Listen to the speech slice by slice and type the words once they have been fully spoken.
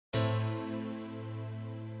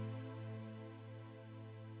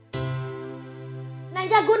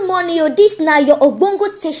Naija, good morning. Yo, this now your Ogbongo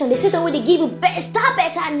station, the station where they give you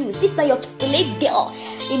better news. This now your chocolate girl.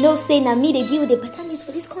 You know, say na me they give you the better news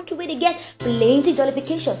for this country where they get plenty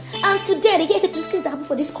jollification. And today, they get the things that happen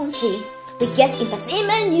for this country. We get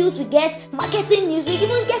entertainment news, we get marketing news, we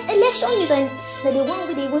even get election news, and now the one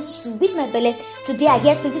where they even sweet my belly. Today I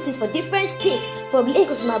hear plenty things for different states, from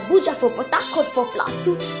Lagos, from Abuja, from Port Harcourt, for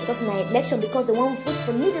Plateau, because my election, because they want vote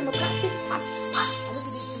for New Democratic Party.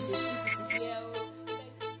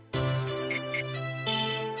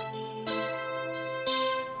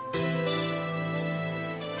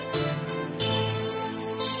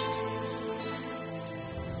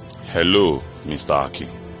 Hello, Mr. Aki.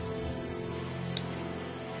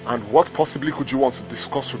 And what possibly could you want to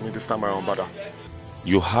discuss with me this time around, brother?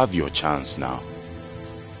 You have your chance now.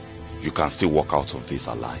 You can still walk out of this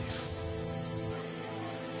alive.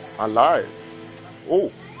 Alive? Oh,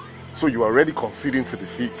 so you are already conceding to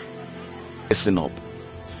defeat? Listen up.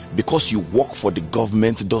 Because you work for the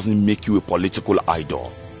government doesn't make you a political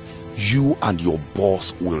idol. You and your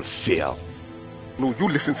boss will fail. No, you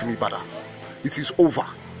listen to me, brother. It is over.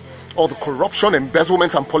 All the corruption,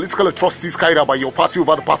 embezzlement and political atrocities carried out by your party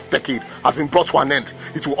over the past decade has been brought to an end.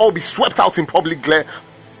 It will all be swept out in public glare,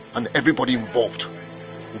 and everybody involved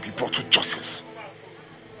will be brought to justice.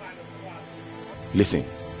 Listen,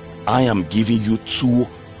 I am giving you 2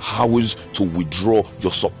 hours to withdraw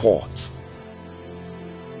your support.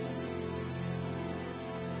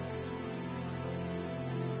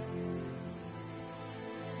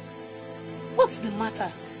 What's the matter?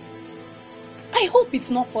 I hope it's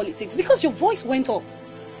not politics, because your voice went up.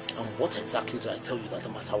 And what exactly did I tell you that the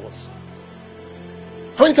matter was?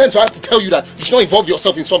 How many times do I have to tell you that you should not involve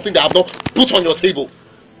yourself in something that I have not put on your table?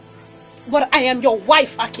 But I am your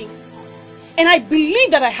wife, Aki. And I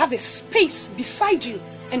believe that I have a space beside you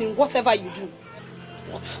and in whatever you do.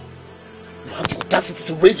 What? You have the audacity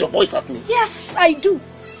to raise your voice at me? Yes, I do.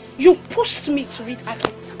 You pushed me to it,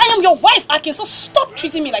 Aki. I am your wife, Aki, so stop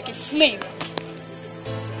treating me like a slave.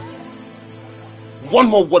 One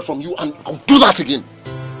more word from you and I'll do that again.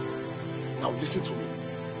 Now listen to me.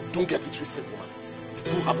 Don't get it twisted, woman. You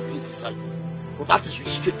do have a place beside me. But that is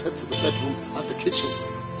restricted to the bedroom and the kitchen.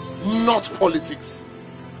 Not politics.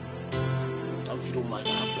 Now if you don't mind,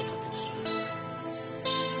 I have better things to do.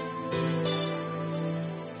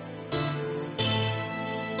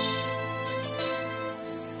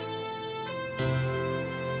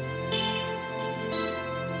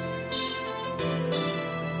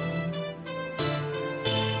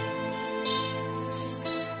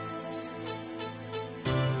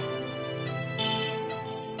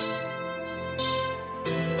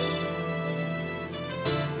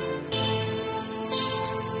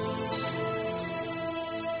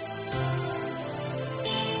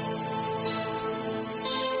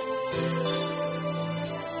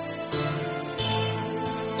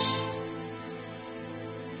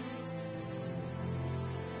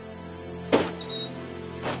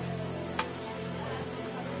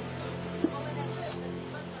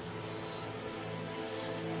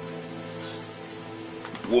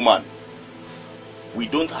 Woman, we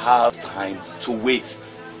don't have time to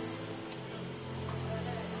waste.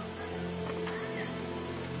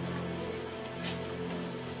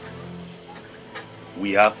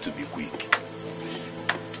 We have to be quick.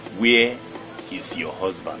 Where is your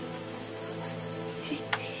husband?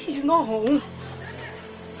 He's not home.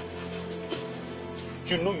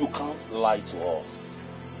 You know you can't lie to us.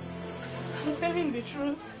 I'm telling the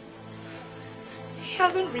truth. He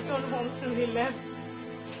hasn't returned home since he left.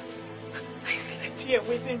 I slept here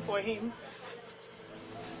waiting for him.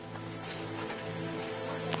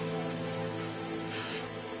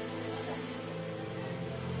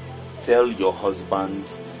 Tell your husband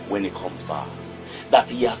when he comes back that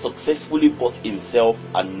he has successfully bought himself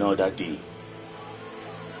another day.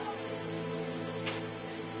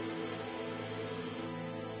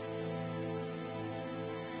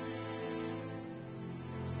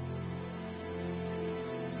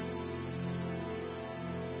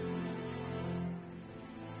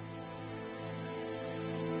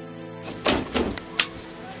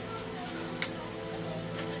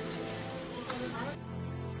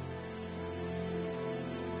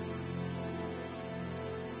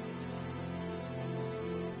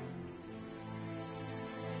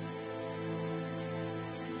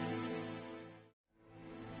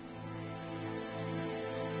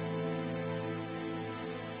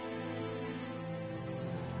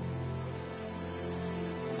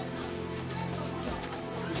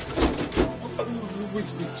 Wait.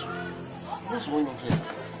 What's going on here?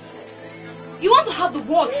 You want to have the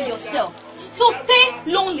world to yourself, so stay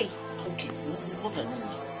lonely. Okay, what I mean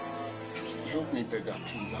is, help me, beggar,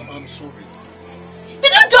 please. I'm sorry.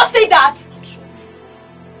 Did you just say that? I'm sorry.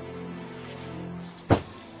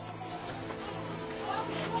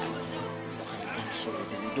 I'm sorry,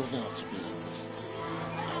 baby. It doesn't have to be like this.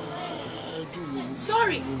 I do really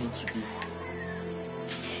sorry. You need to be.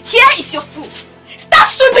 Here is your tool. Start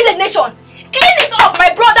sweeping the nation. Clean it up.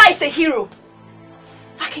 My brother is a hero.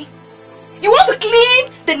 Aki, you want to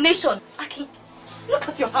clean the nation? Aki, look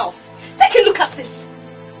at your house. Take a look at it.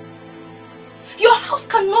 Your house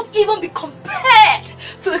cannot even be compared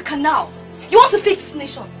to a canal. You want to fix this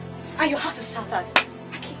nation, and your house is shattered.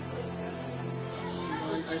 Aki.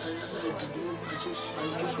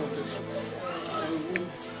 I just wanted to.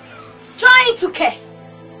 Trying to care.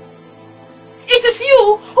 It is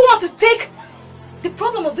you who want to take the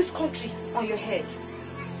problem of this country on your head.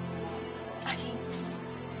 Aki,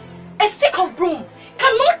 a stick of broom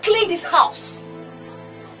cannot clean this house.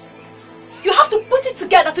 You have to put it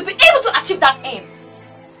together to be able to achieve that aim.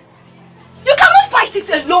 You cannot fight it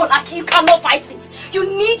alone, Aki. You cannot fight it. You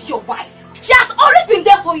need your wife. She has always been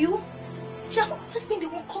there for you. She has always been the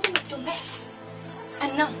one covering up your mess.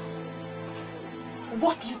 And now,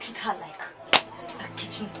 what do you treat her like? A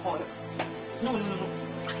kitchen toy. No.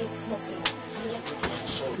 Okay, no. I'm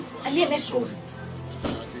sorry. Aliyah, let's go.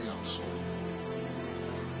 I'm sorry.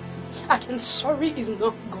 And sorry is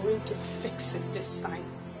not going to fix it this time.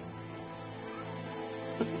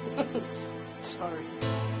 Sorry.